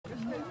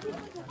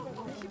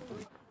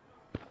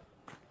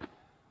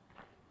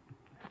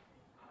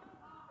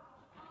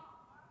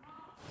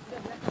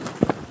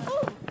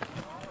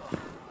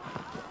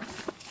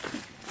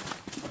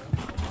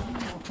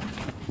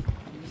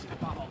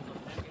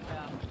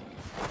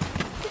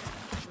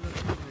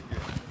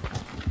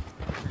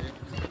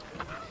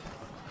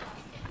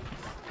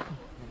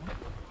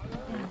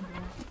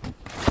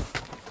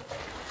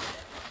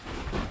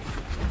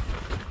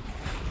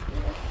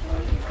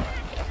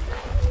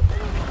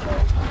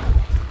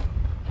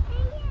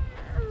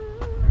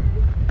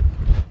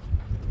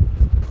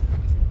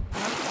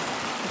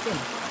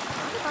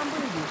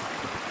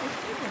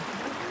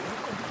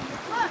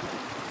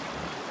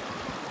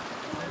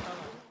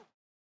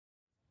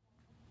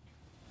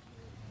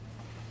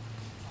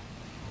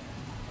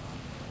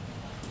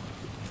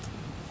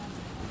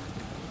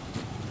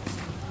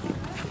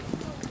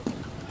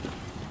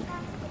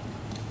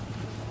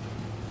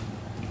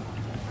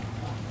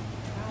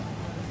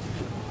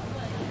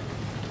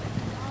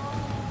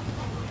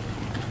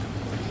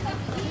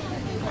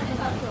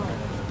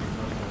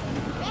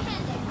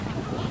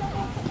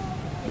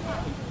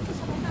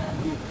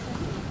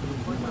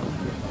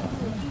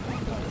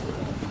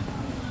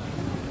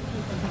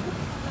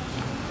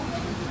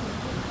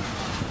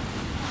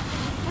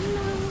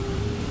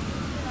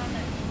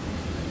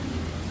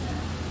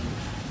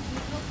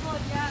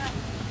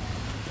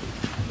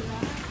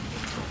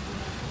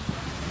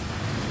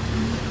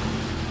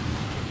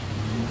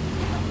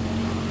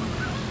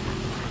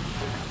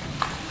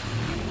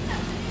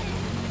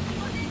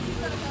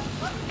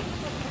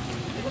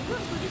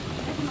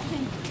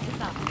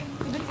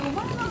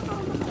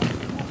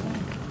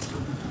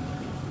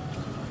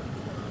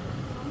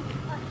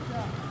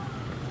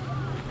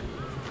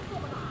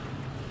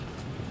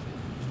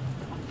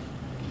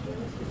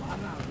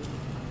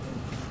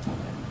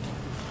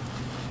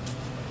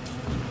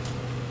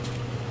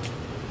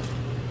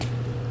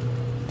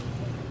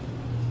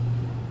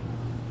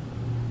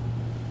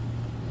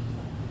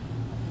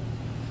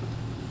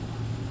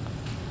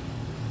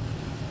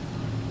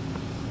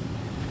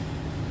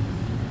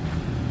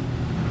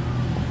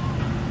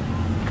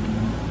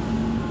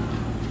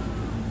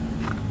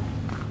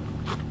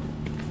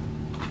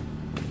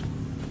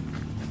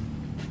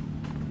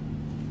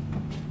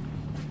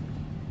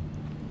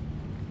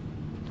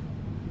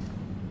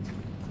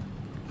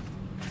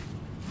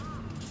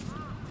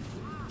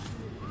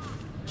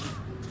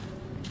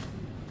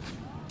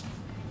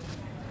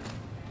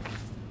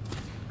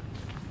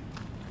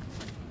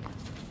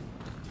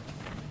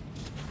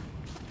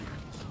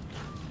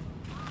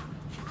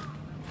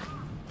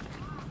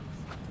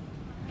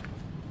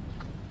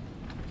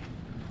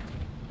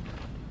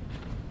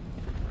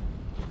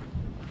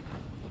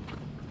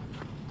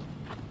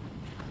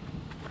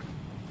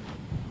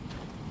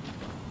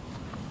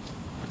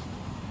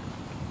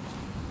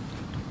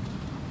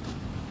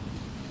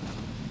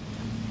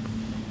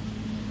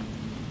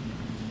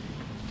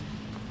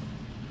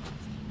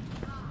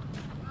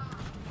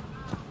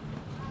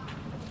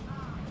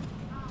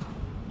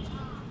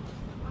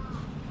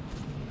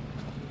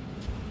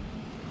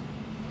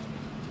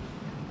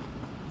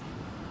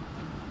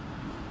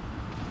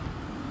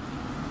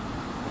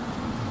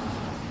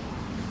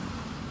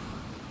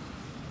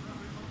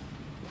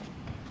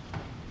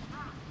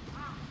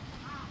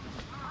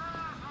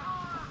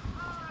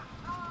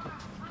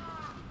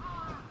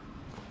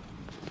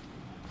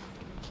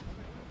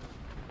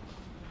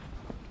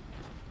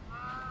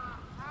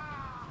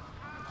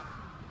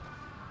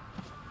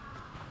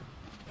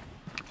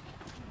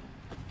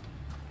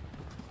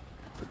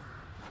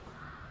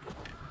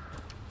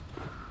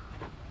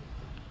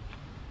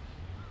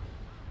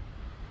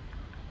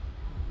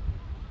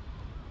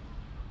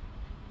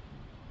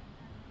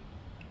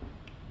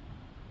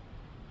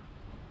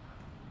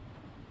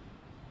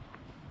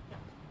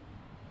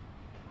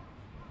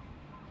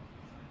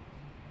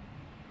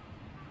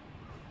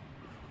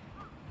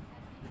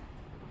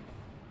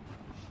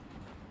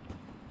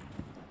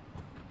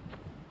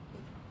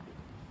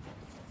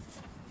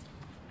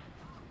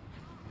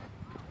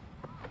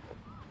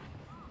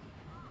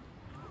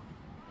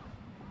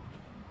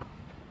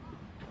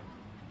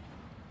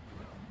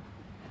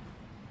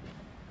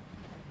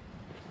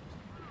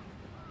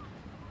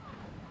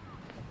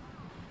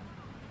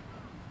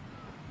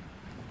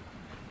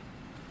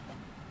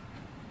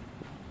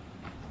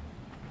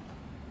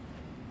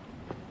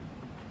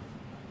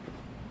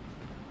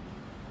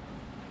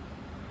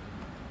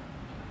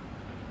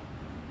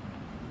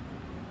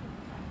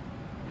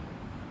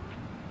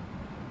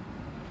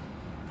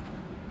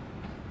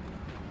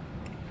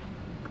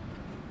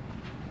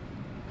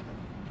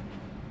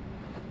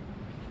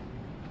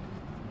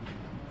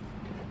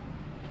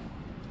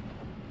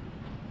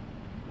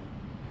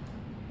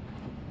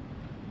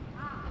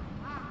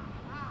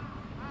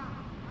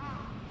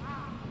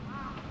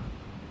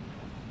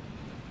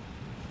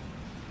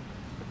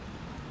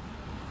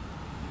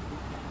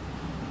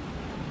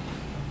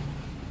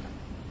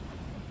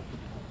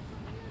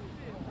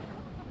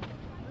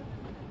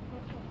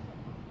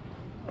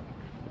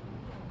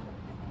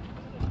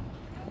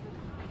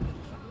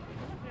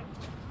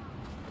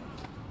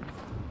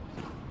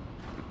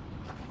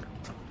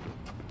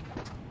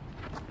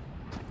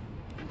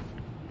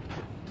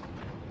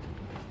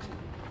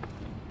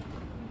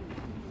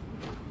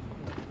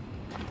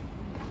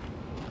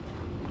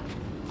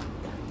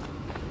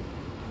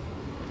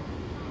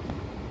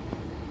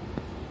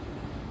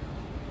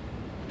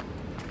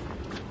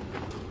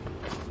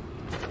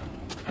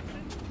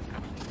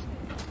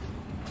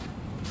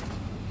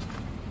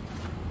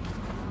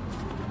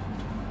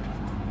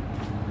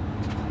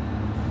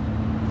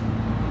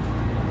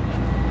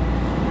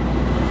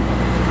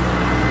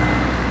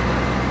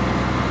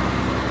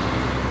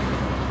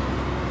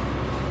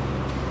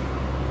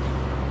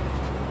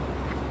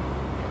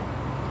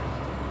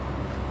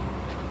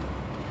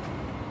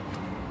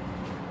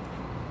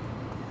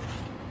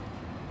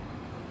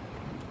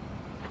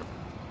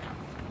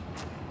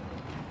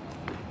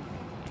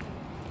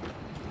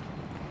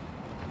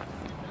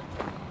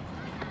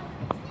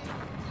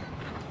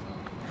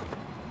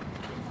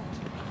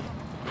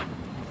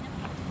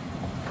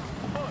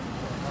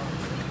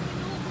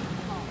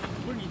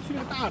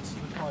大直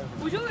块。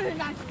我就是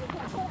大直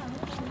块。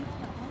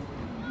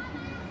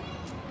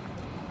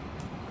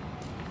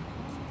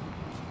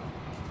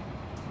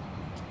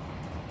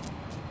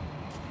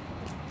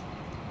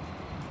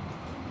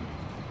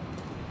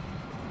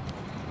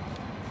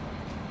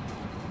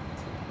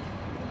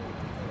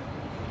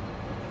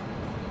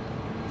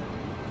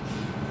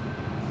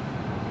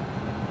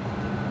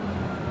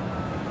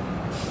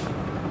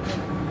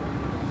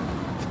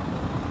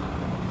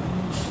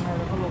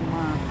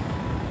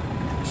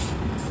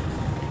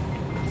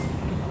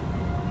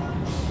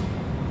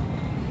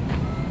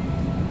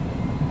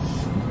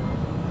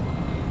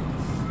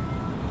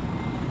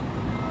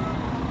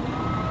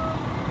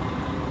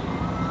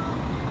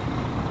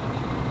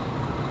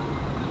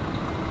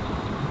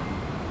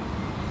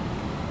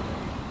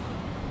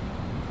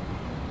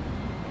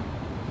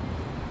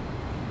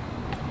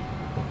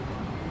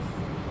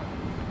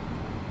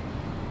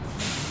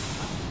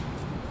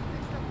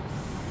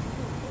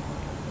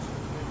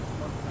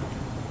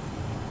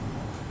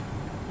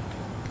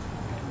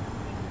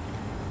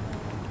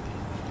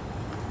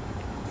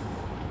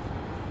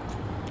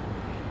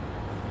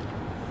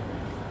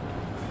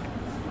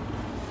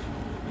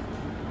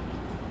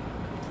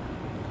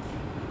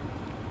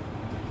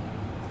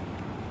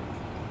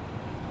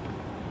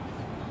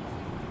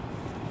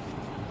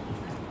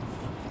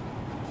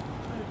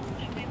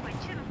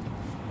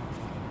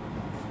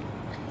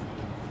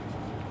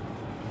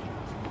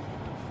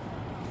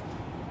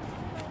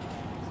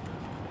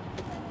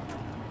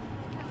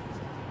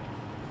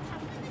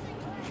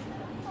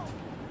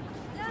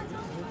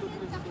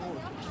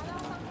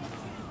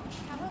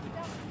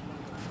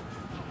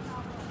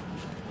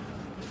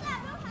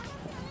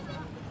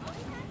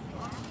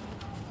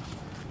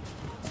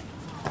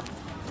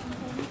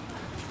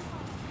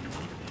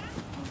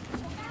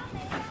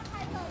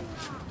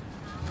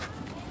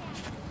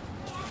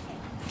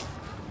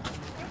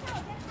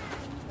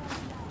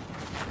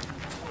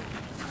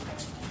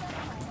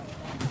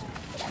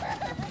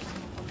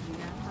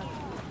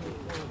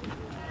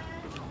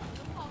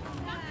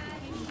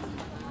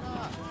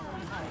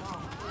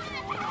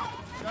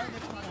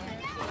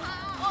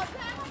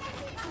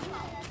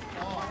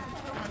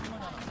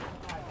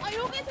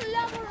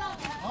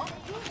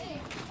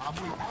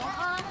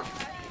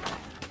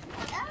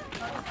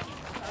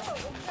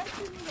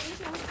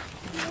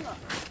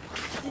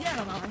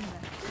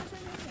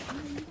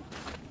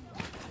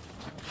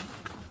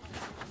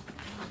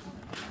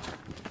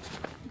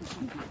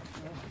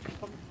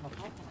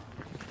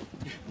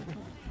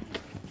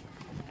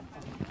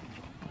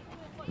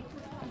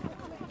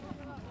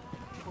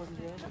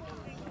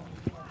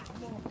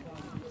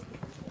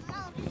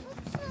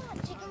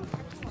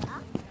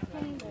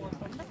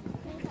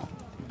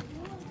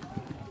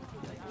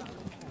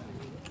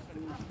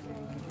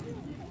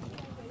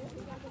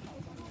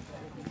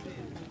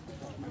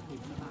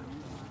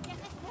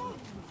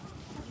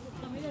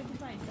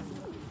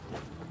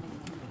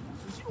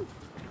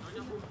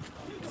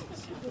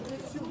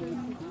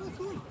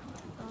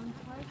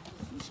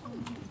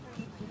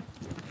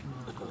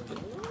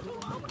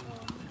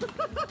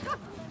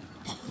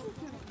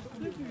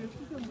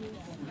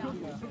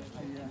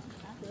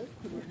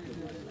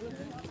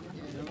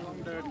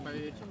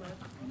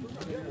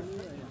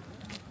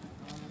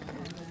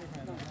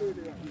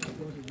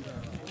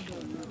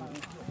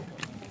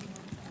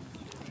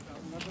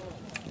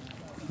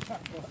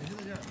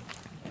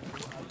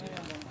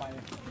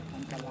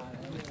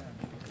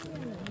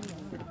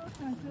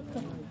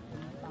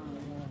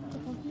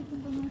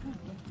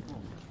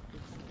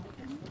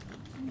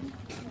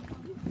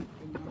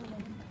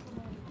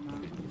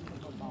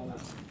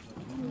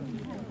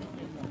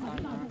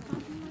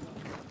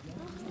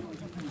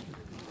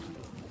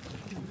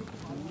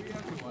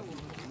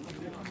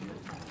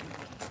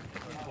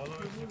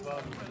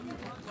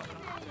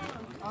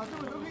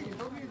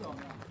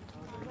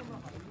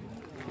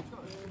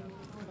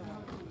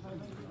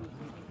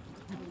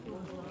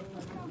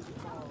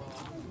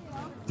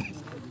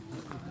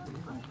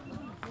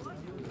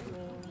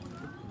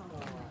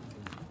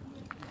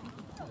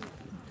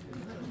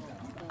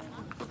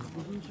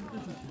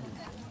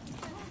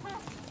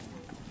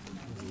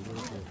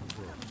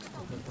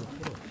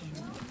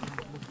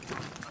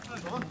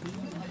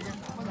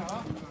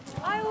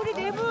아유, 우리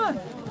네 분!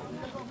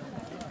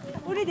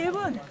 우리 네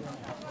분!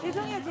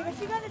 죄송해요. 제가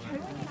시간을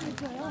잘못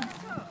드렸어요.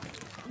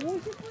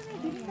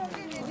 50분을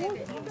드린다는데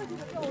 50분도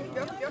드렸어요.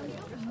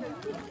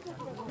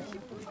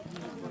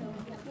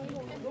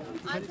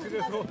 아니,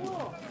 그래서.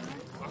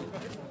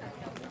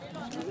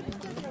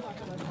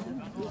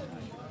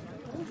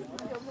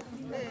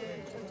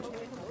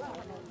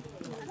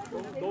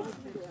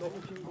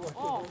 너무 긴 거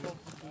같아.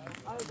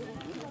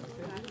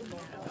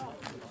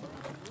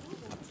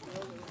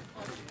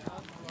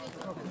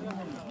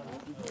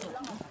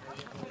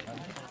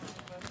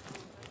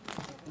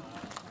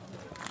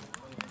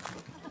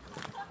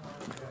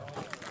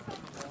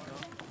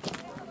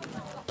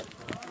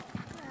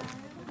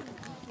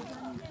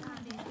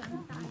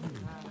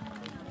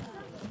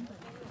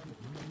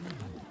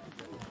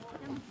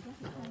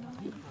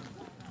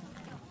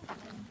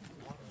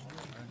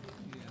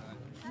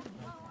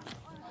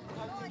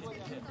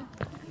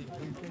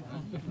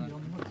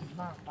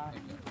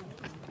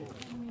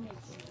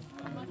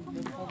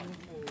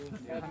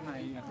 ข้างใน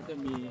เขาจะ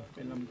มีเ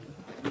ป็นลำ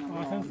อ๋อ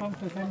เส้นส้ม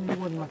คือเส้น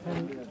วนมาเส้น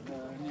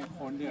เนี่ยโค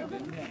นเดือดเ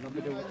นี่ยเราไป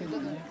ดูที่ตร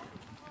งนี้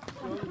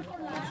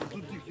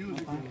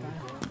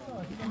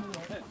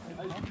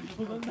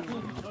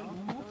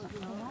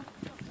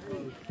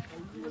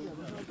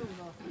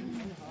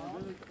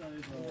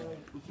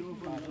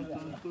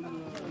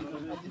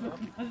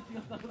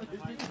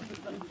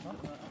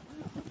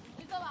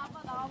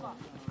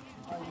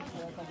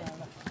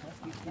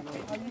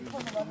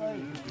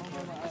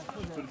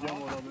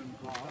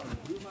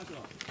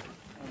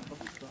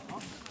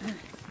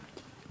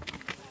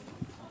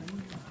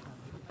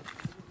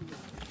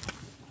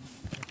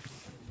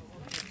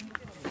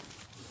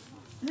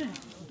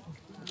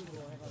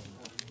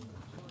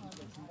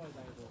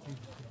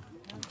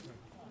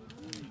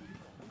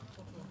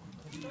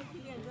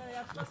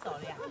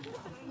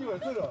一会儿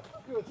侧手，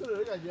一会儿侧手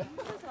的感觉，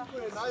对，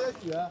拿点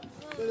血，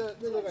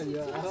那个感觉，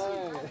哎，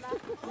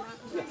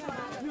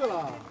热了，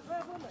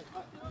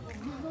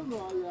你那么多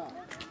呀？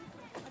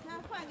他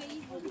换个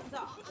衣服洗澡。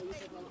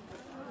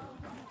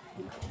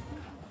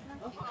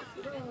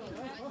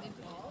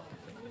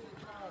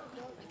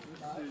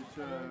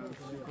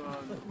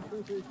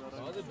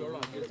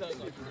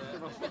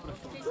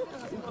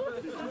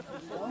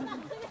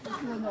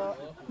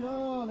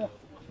漂亮，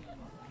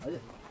哎呀，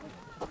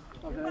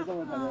照片这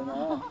么感人的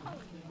啊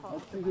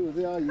！75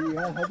岁阿姨，你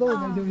看还这么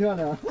年轻漂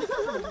亮，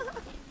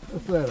太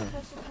帅了，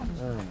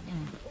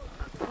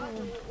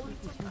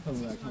看不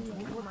来，看不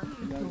来。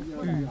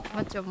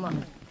 맞죠, 뭐.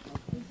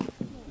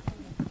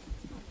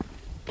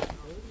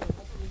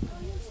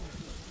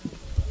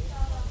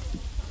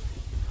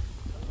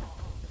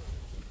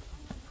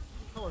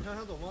 看往山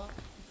上走吗？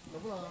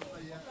能不能，阿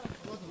姨？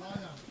我手拉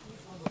一下，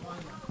我手拉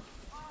一下。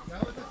然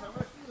后在前面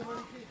树那边你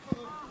可以靠到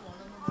往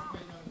那慢慢拍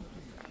一下，就可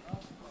以啊。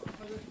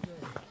它就对，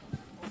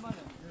慢点，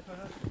别上山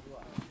水是吧？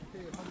可以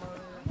慢慢的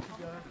去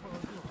边上靠到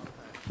树上拍。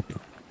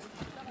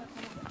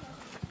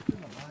这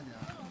么慢呢？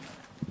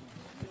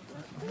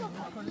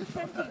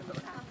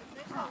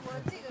我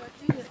这个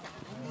就是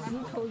石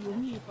头容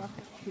易刮。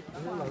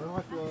老人话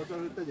说，到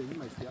时候带姐去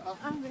买鞋啊。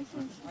啊，没事。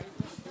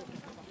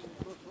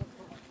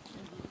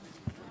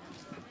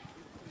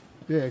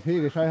对，可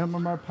以给山上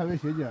慢慢拍拍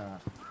雪景，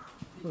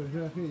或者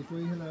是可以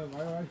蹲下来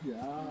玩一玩雪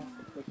啊，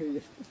都可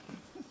以。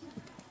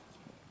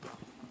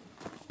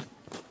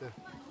对。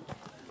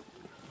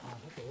啊，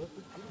他走的是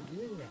挺近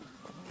的，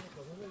走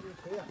的那就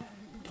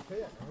可以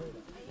上位的。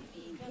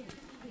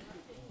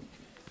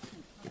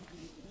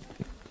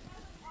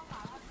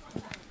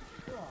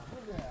是吧？对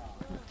不对啊？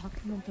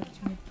 다큐멘터리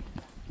찍는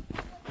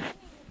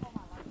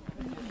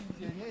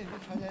姐，您也是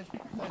常年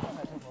在上海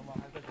生活吗？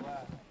还是在国外？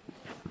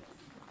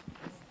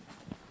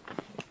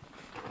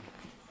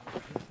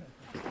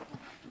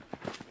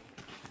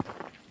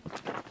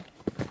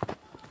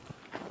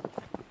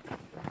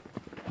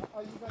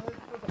 阿姨刚才说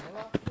怎么了？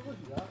抽过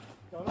血，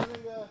找到那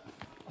个，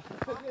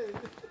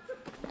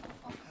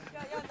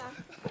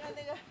要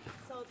那个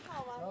手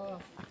套吗？啊，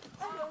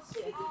哎呦，这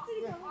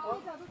个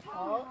角度超好，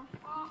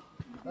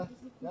来，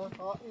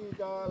好，一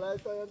张来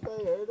3人单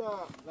人的，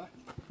来，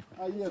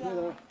阿姨也可以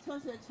的，抽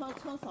血抽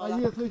手阿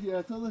姨也抽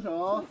血，搓搓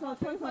手，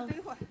抽手。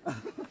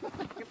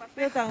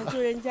别挡住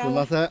人家手拉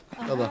了。腮，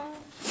豆豆，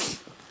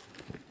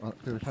啊，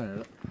这边看人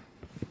了，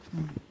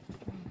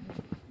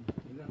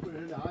或者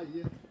是俩阿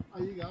姨，阿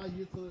姨给阿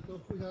姨搓，都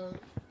互相搓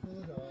搓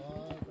手，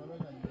找找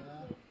感觉。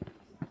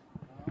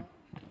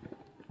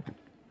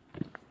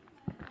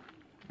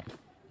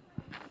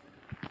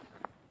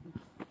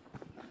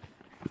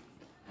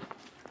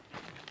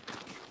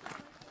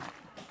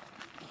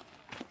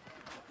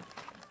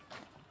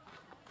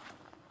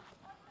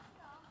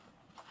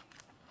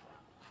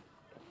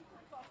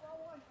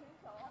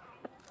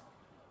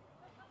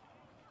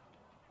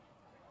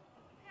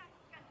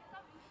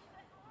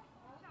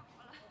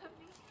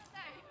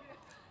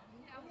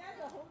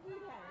 红地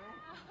毯。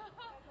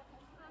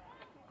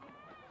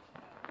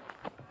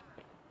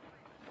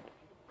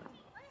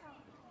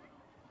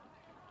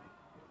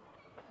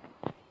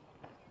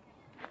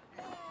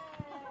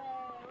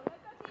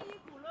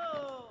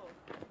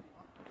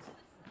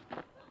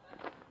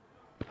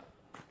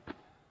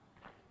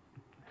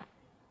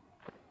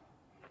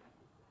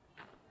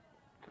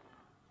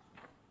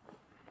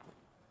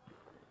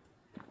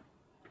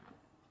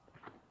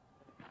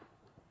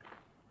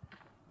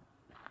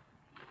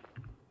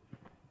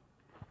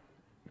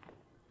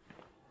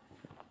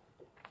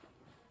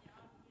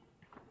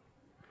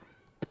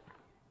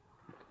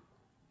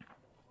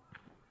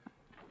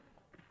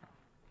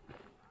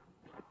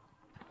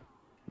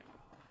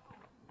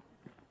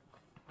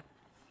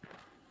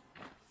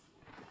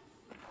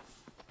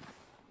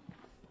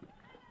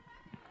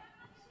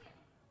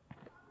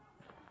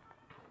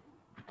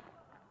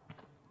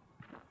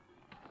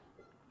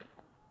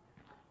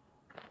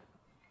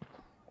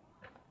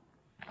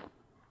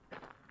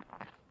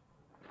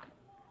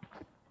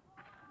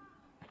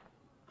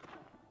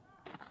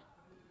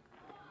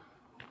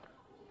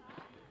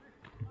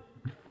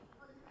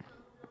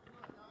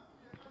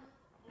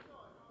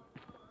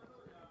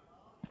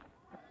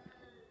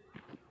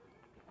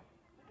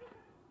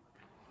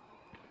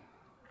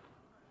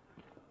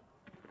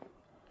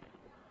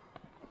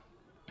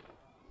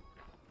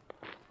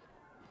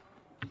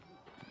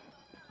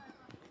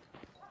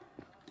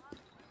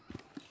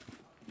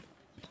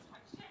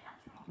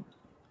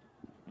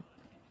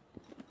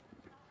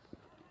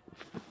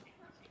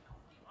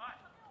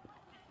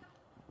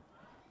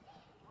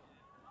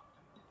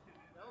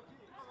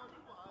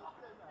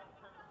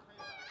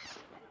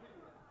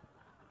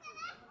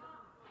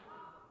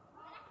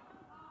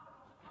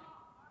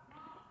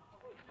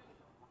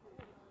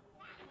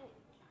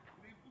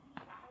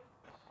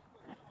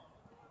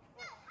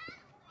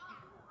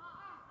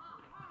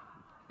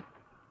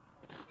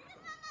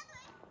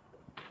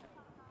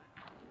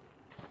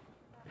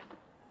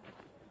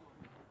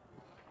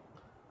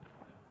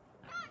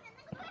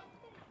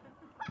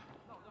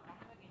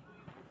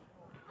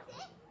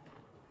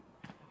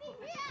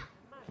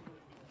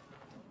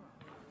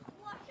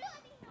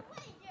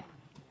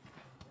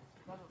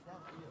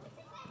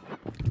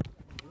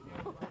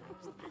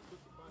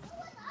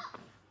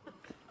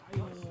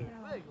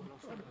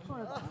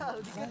对，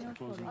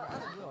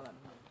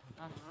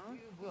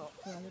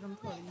就这么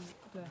破了一，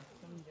对，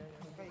这么一点点。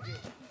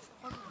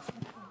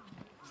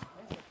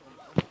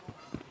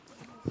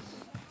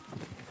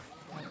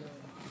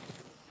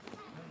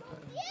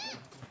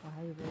我还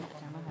以为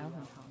前面还有很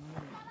长的路，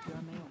居然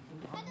没有。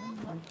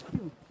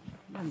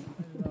慢点。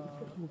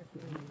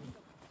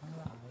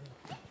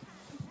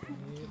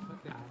 นี่ภา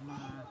ษามา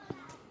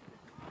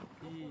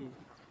ที่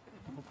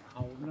เข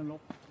านร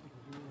ก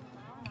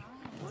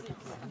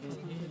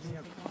ที่เรีย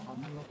กเขา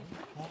นรก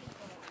เพราะ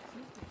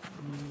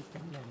มีเป็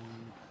นแหล่ง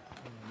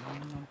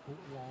น้ำพุ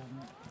ร้อน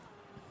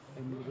เ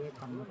ต็มไปด้วย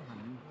คำขั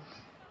น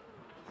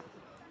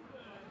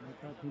แล้ว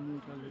ก็ที่นี่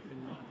ก็เลยเป็น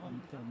แหล่งความ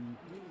จ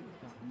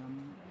ำจากน้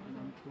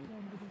ำพุ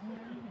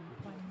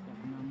จาก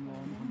น้ำร้อ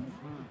นธรรม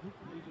ชาติค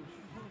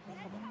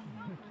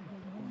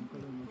นก็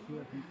เลยมาเชื่อ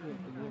ทั้งเชื่อ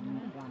ไปเรื่อง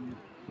ควัน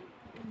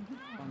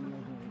ระ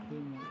เหยขึ้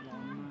นร้อ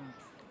นมาก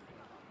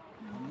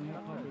ทำให้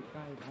เข้าไปใก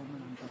ล้เพราะมั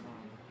นอันตรา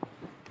ย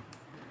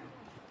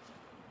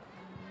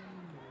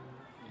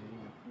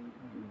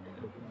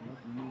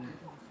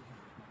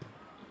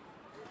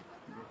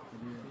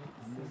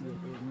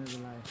ไม่เป็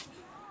นไร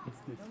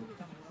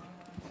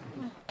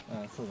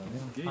そうだね。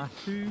あ、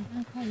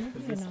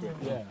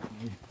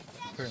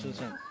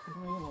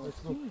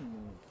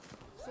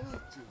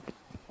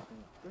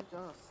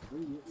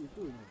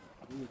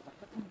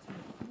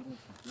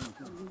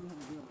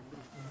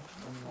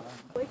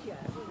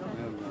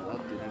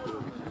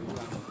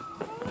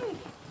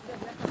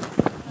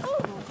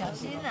小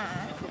心啊！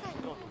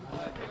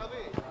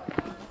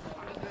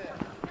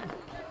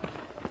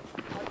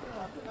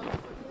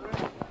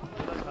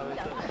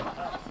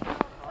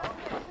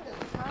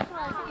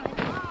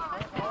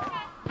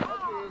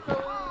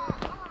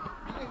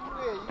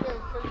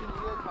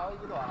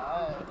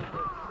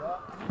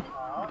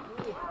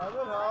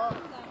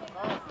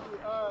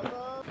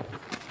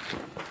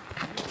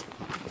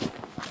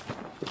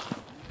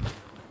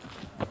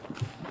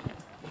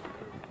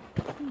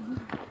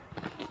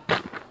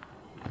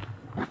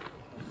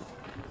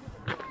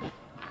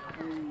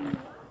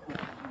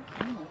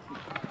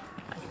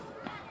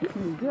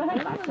你这还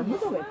把什么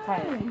都给拍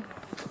了，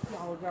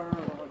嚣张了！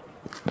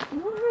不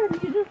是，你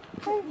这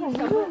拍什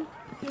么？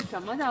这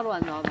什么叫乱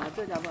糟糟？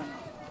这叫乱糟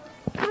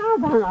糟。那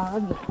当然了，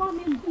你画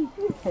面必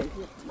须才是，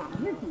哪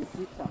面必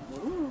须什么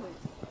了？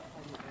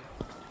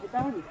哎，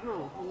待会儿你看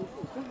我画面是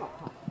真好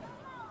看。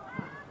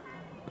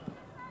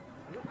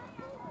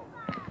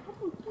它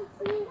不出戏。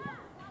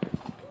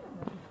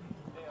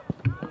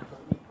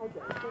你拍点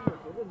真的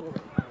绝对没有问题。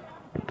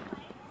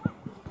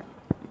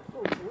构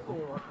图没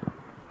有。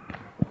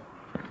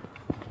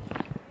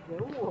 人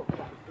物我不敢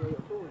说，有时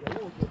候人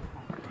物就看，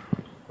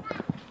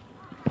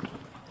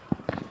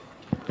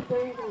非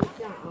常像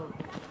啊。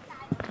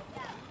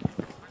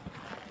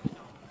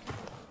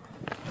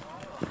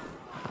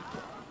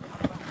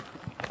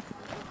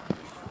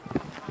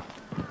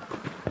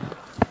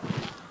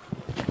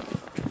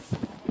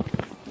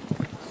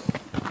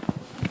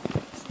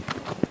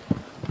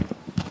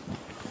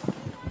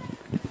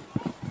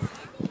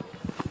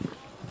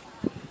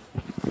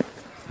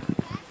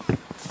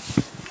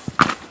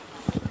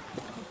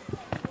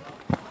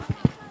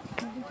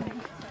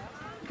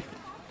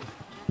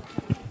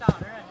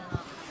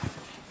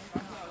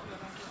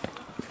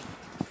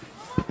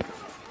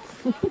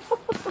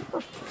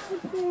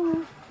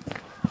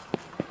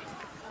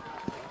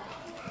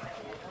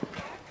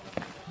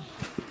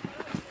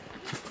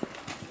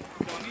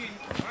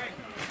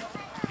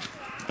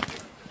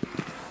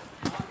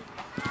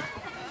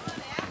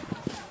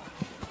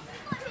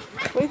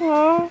回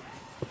头，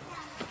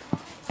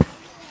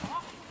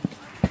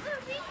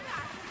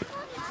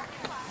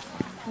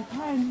你看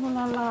出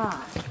来了。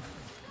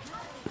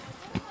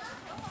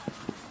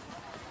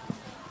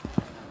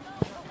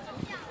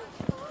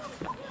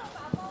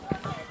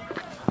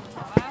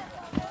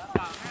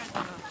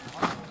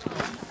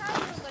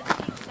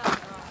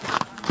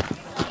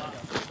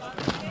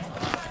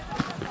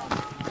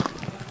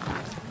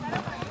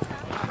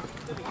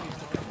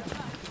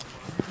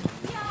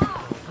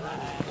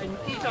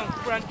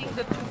不然钉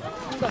到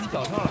你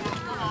脚上了。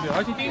对，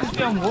而且钉这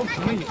样磨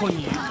平了以后，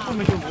你后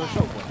面就没有效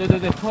果。对对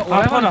对，我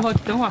来帮你拖，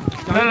等会儿。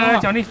来，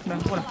奖励，来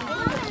过来。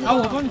啊，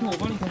我帮你拖，我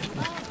帮你拖。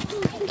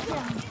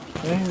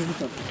哎，你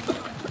走。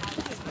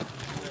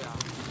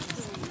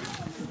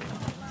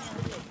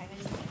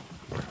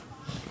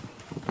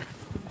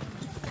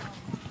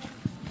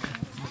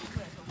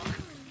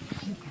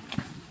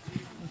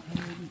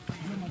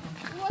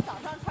我早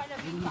上穿着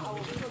冰爪，我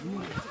跟你说。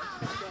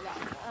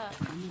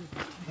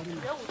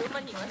 人五都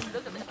问你们，你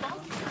都给他包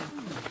起来，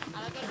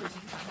完了跟旅行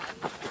团的。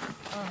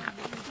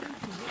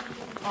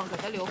哦，给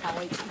他留好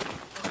位置。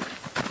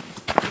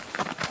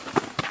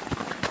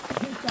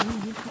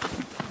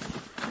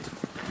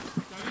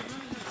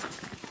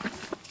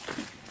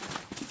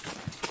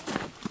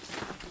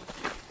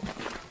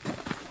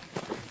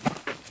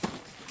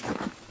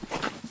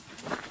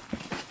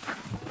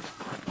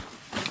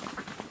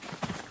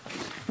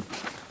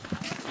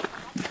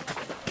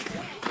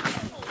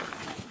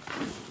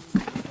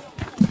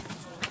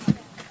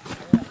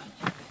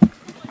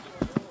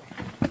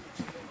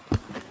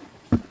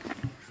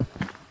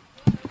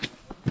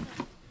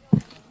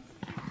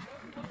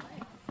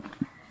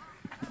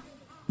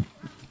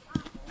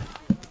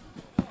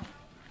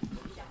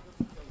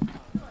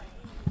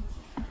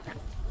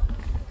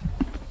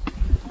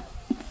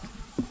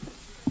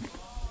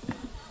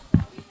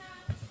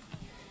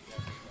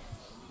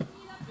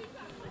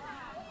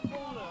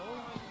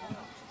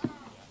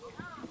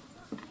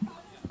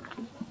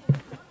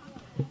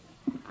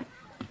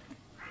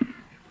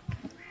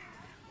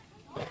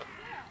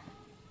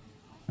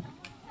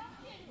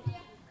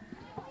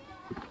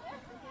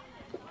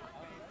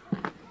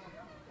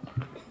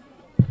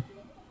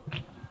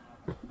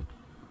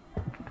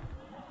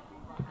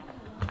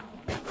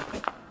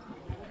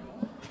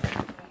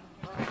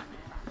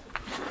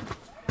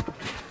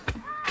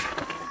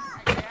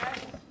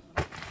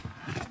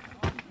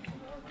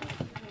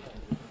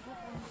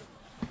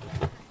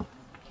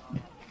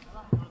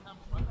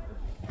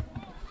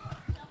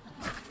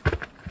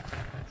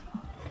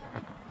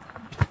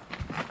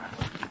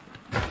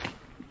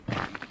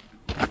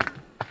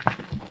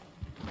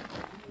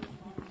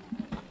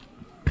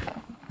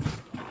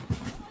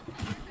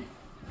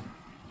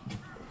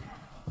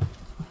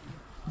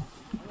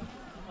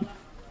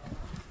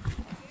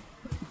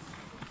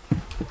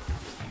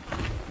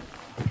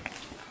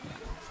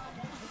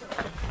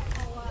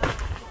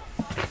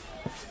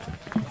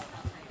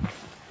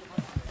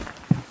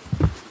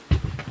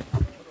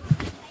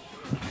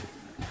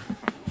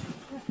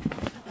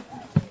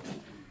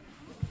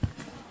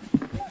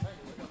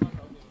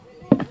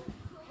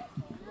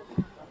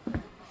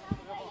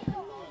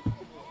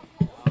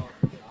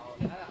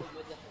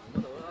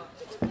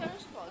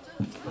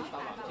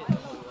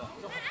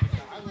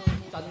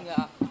那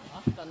个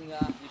找那个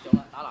你叫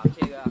了打篮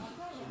球个。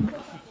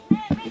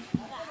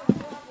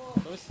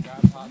有时间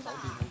拍手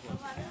电那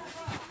个。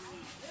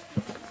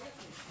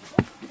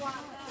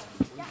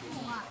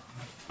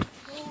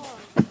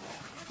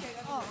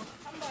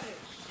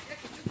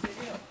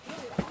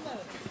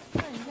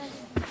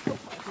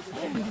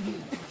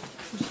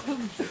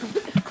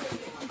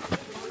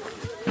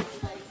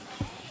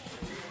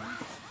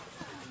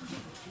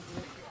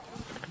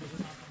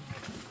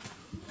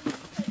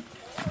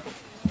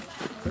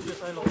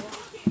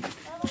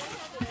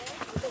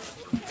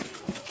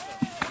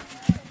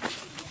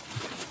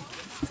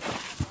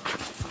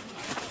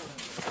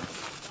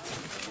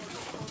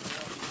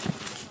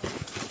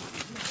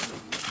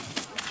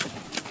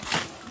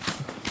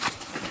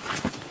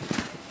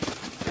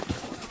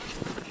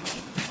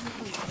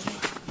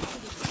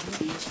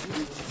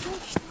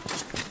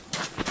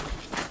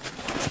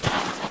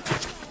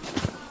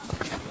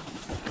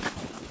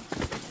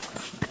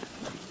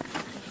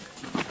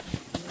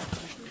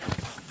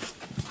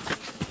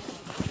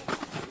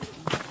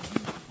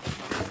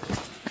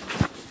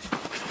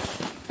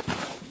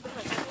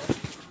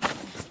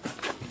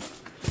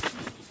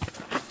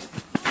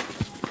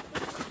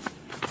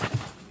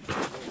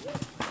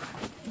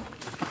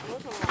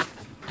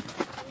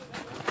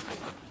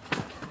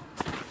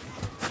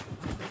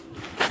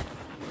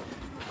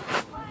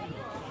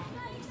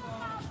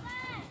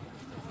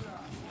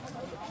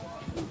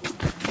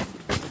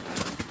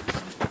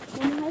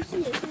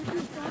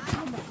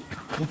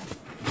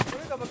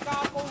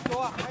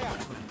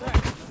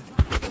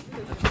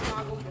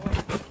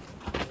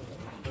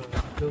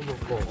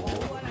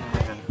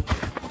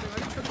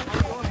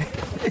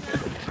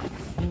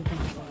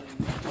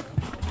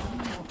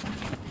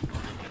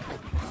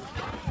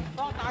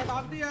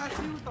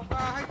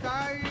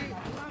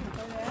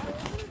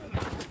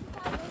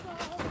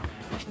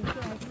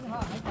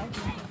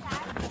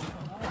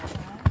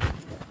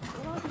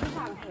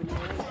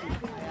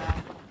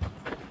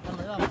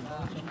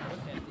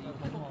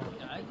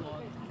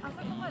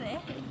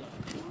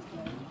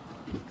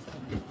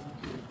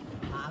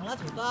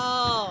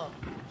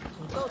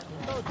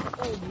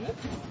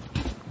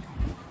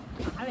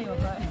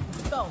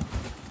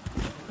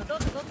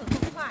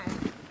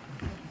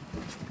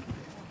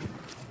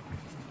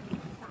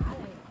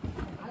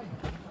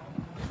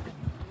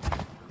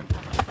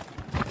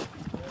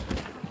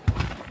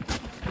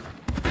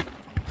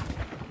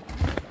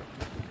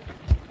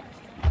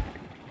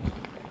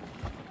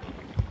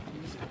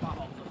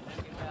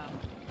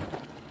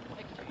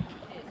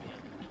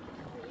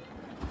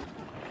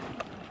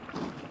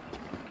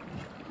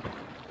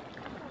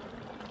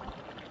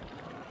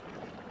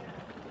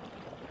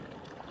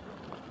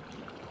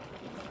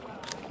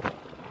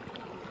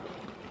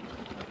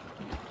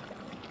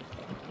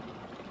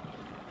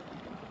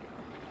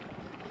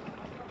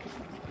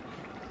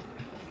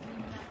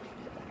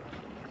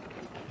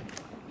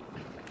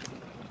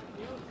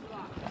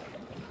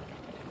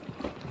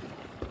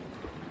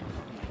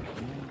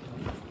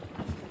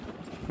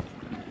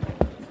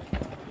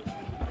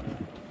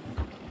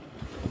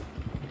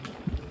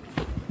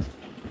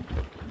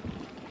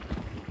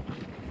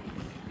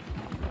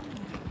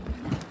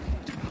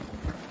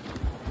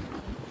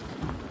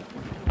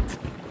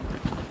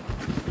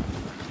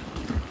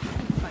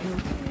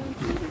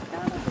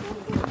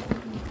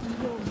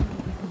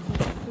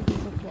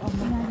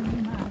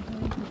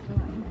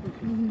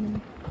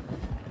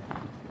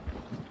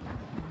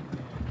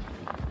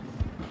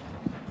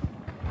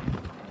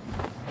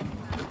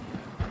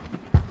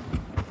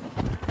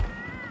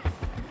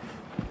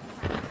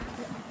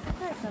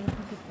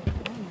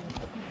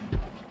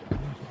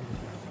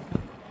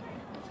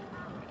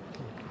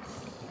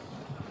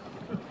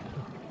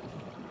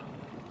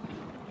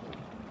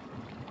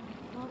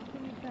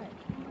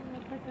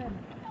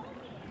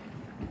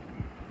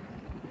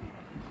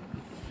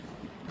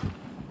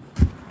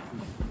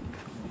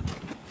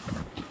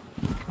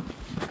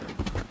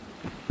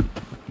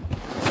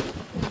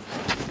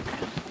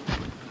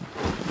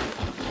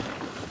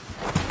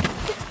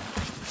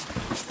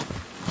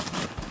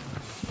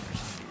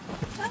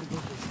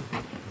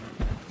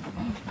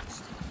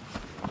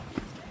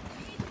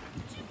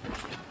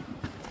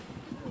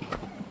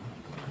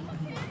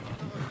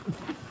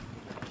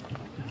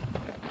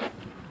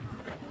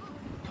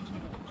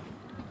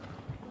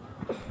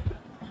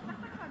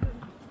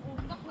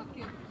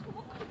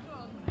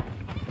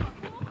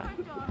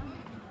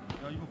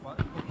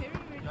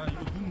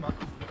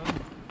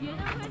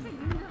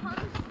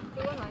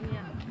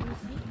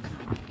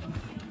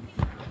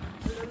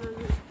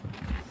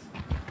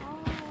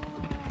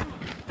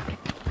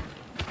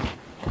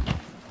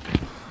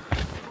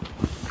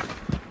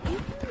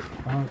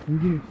 估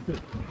计是。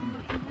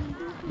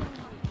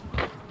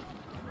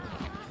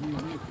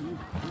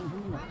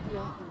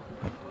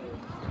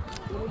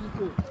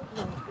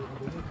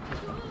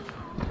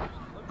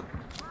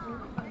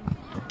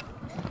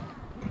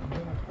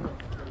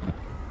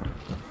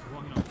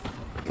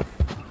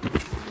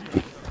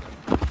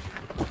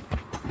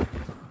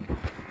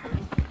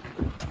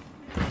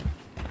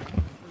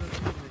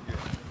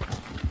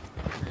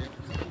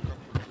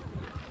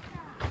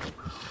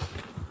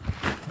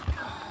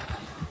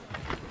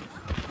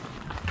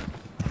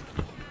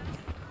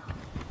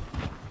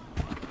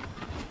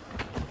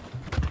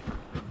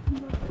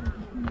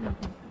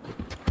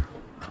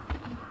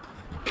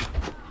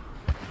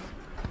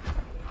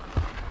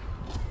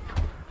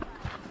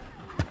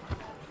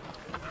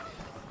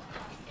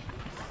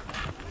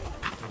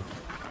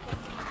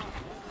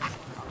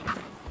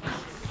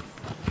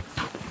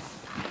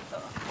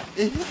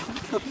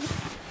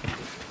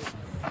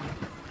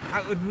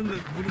다 얼는데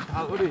물이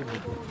다 얼어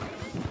있네.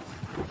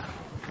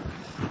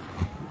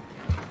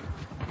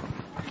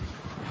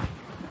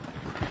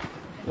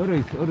 얼어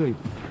있어, 얼어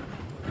있어.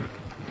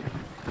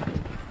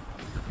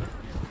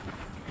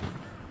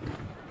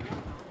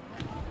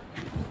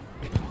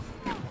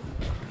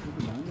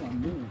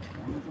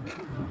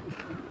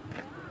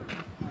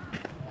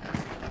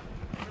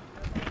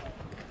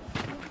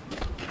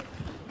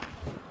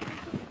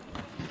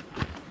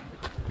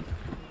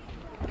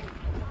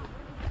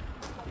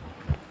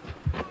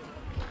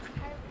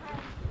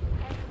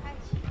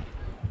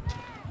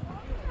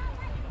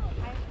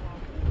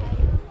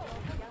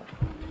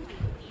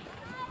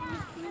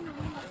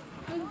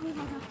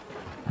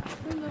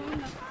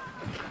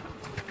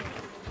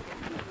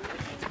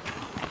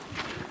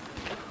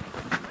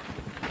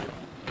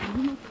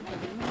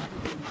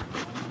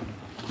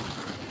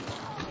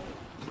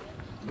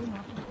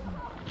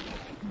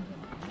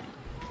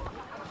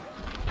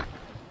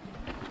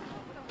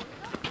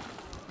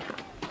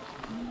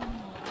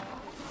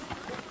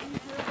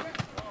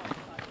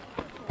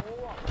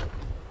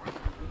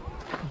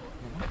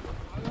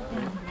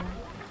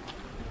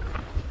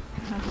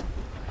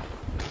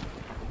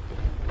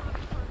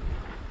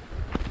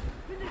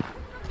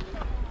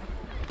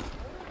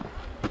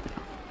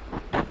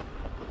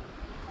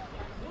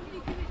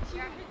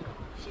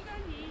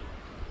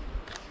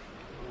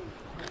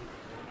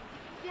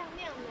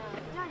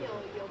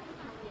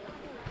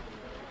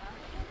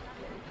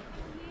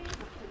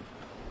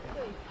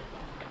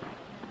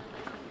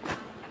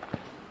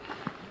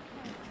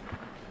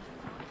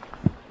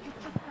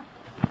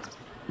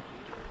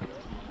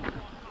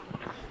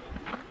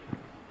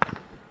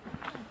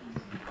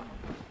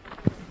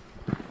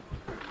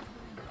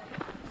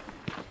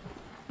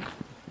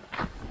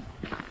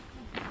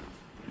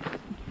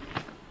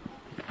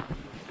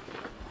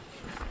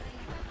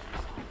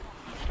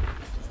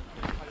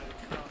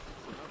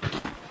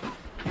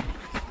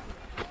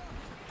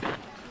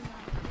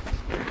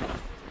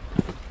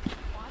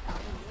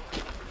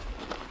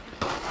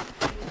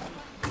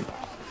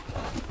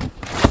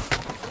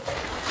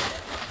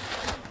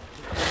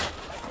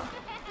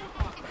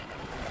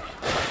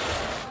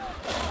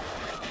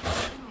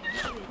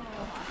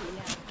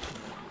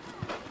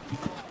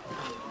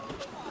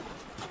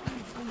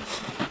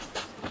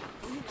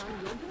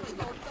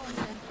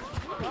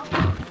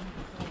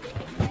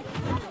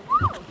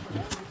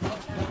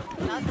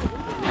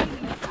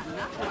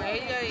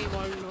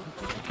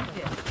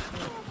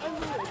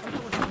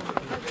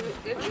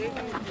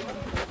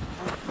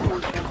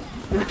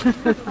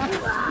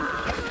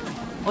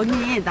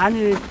 언니,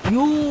 나는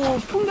요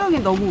풍경이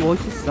너무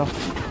멋있어. 야,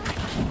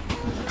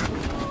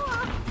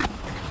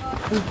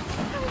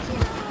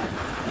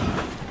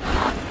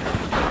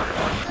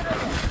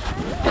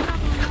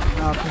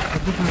 그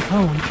가족들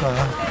사람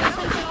오니까.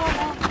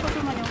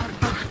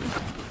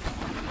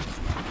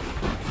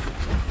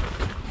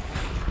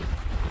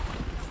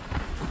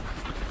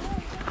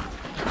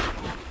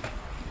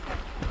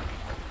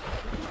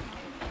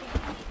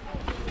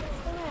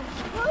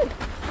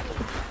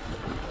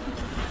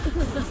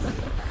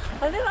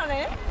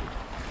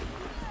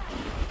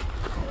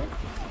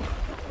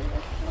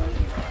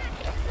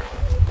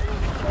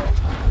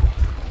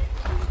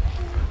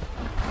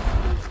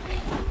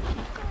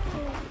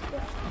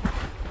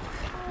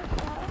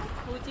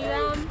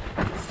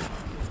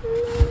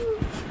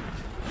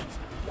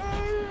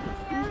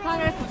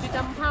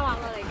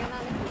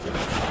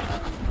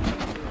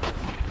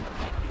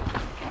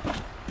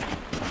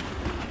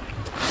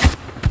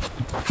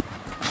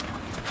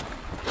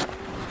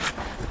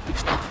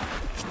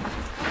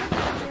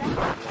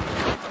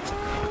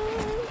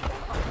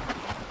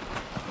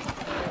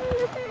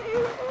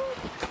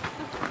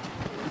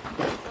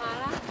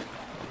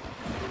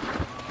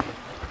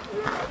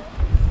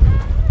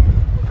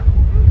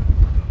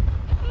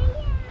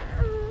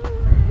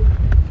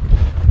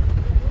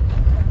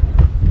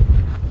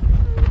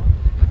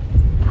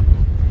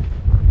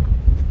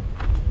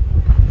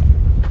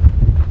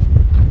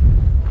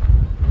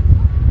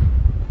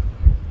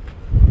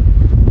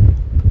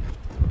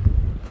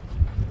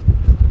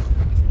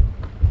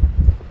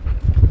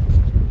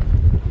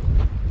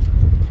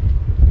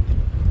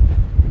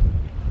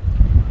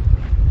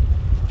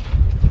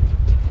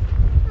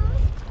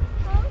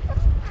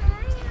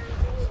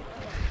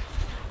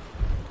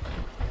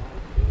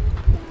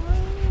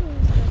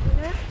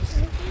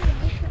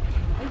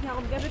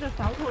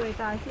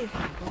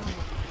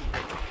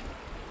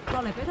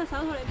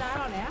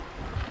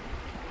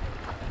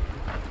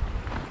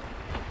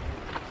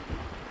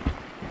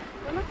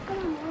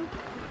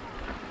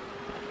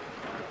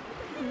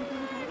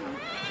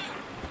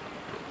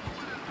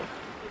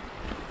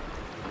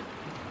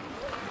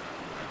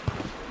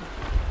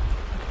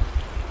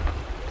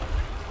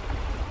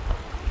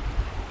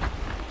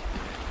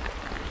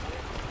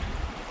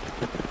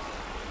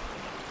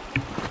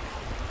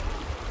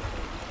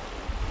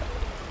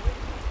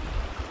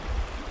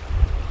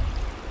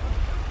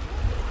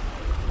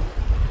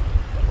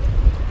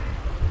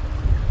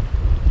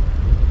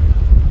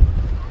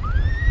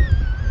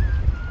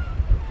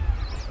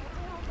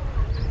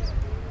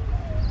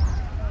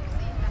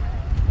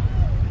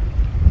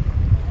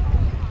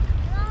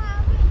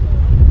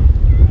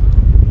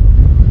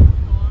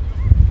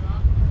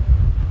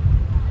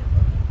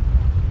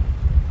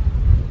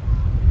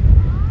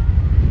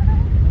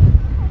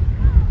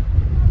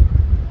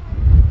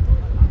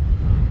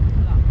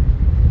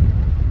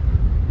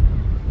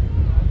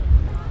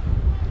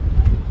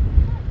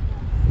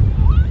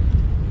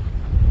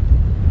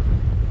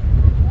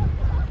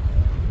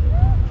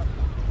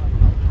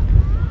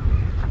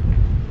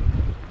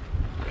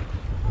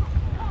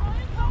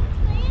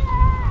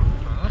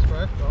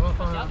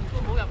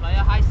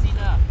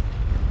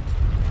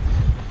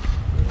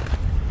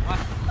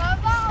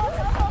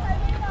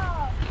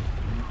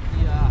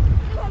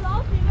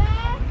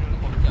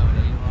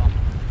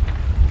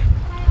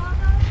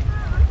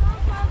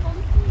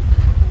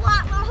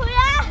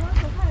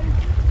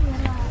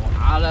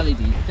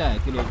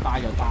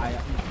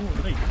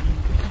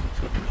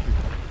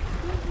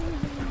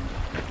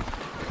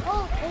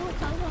 I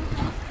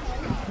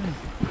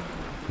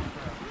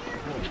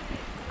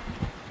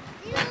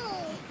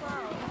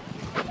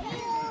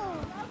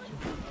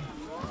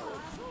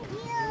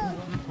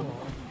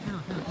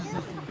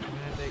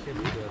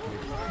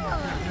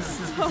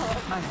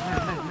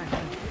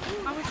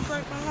would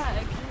break my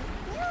leg.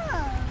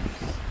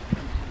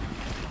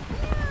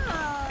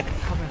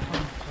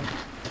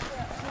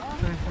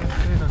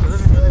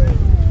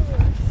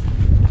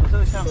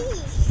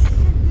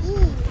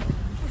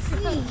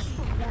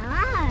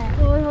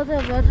 我这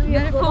边这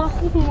边放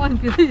呼往你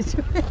鼻子里去。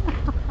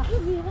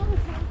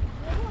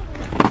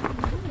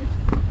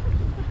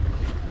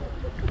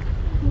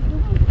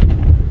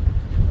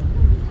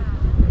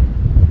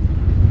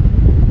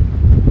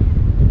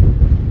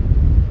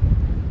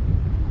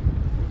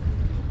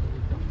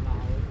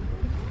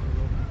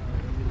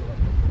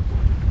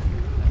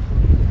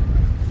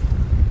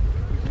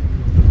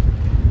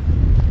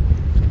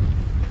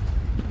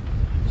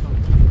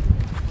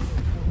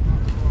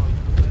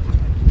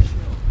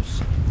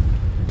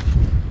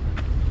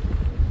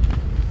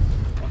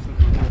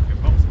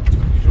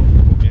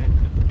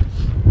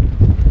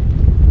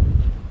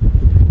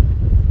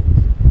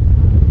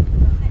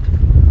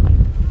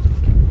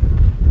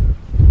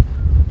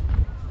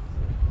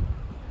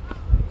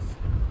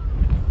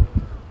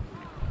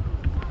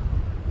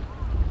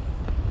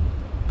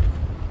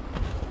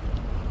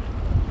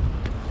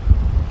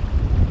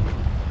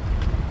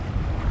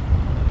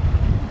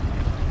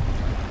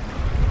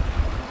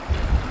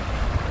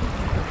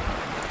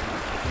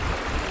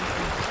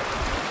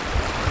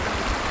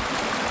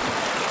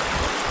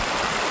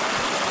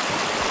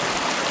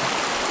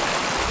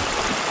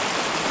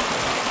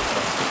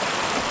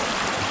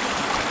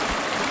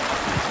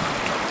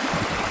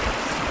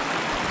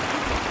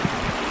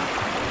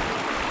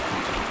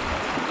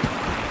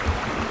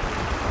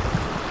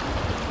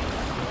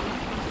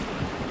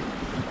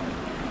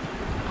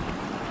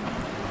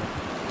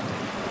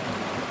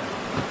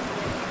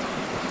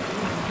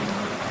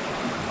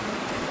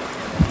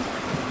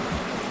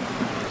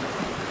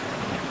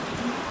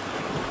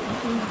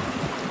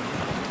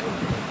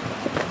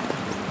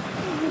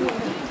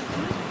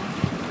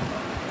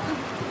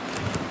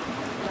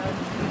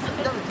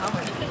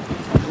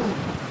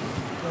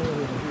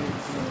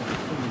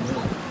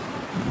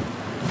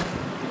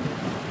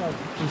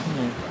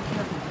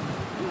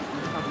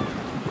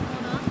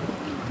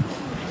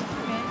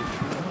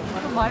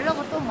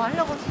또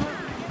말려고 술.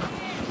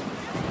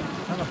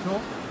 잡았어?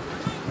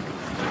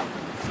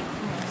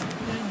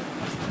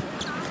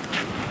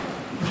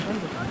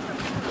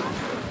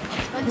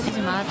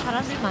 던지지 마.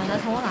 사람들 많아.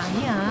 저건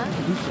아니야.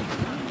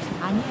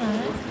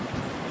 아니야.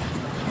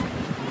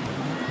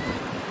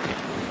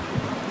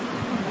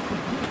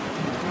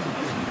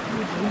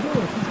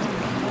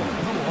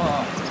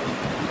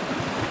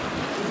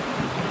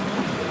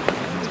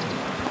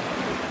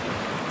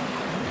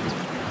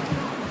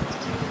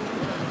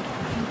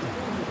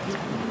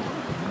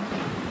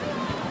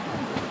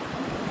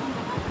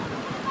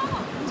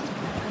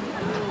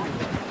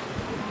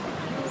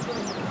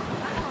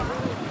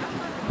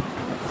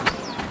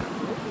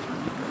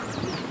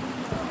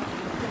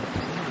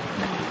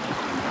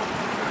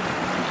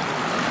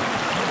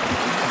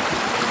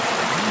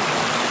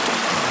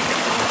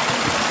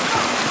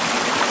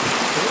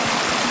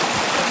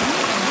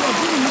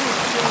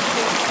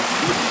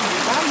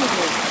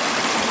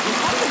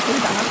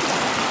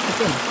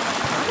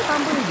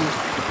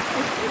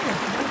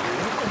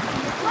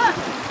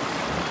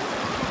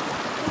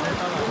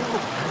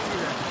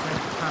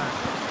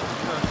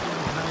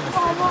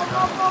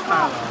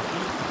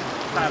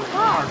带了一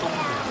块东西，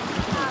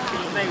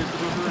那个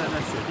就是在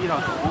雪地上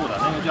走路的，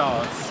那个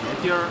叫鞋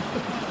钉儿，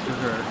就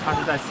是它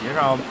是在鞋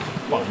上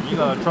绑一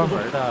个专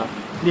门的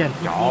链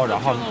条，然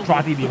后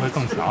抓地力会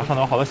更强，上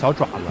头有好多小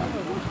爪子。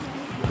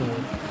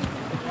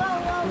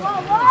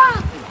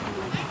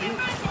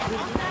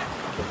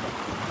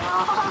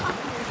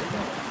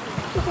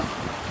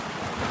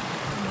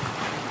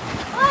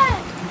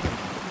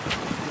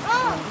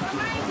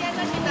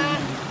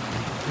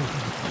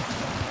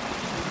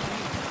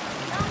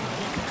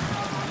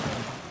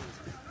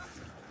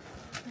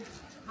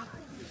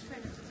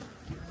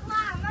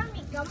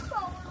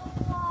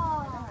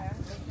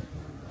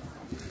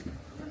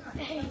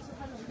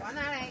往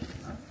哪里？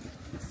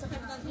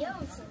游泳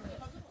池。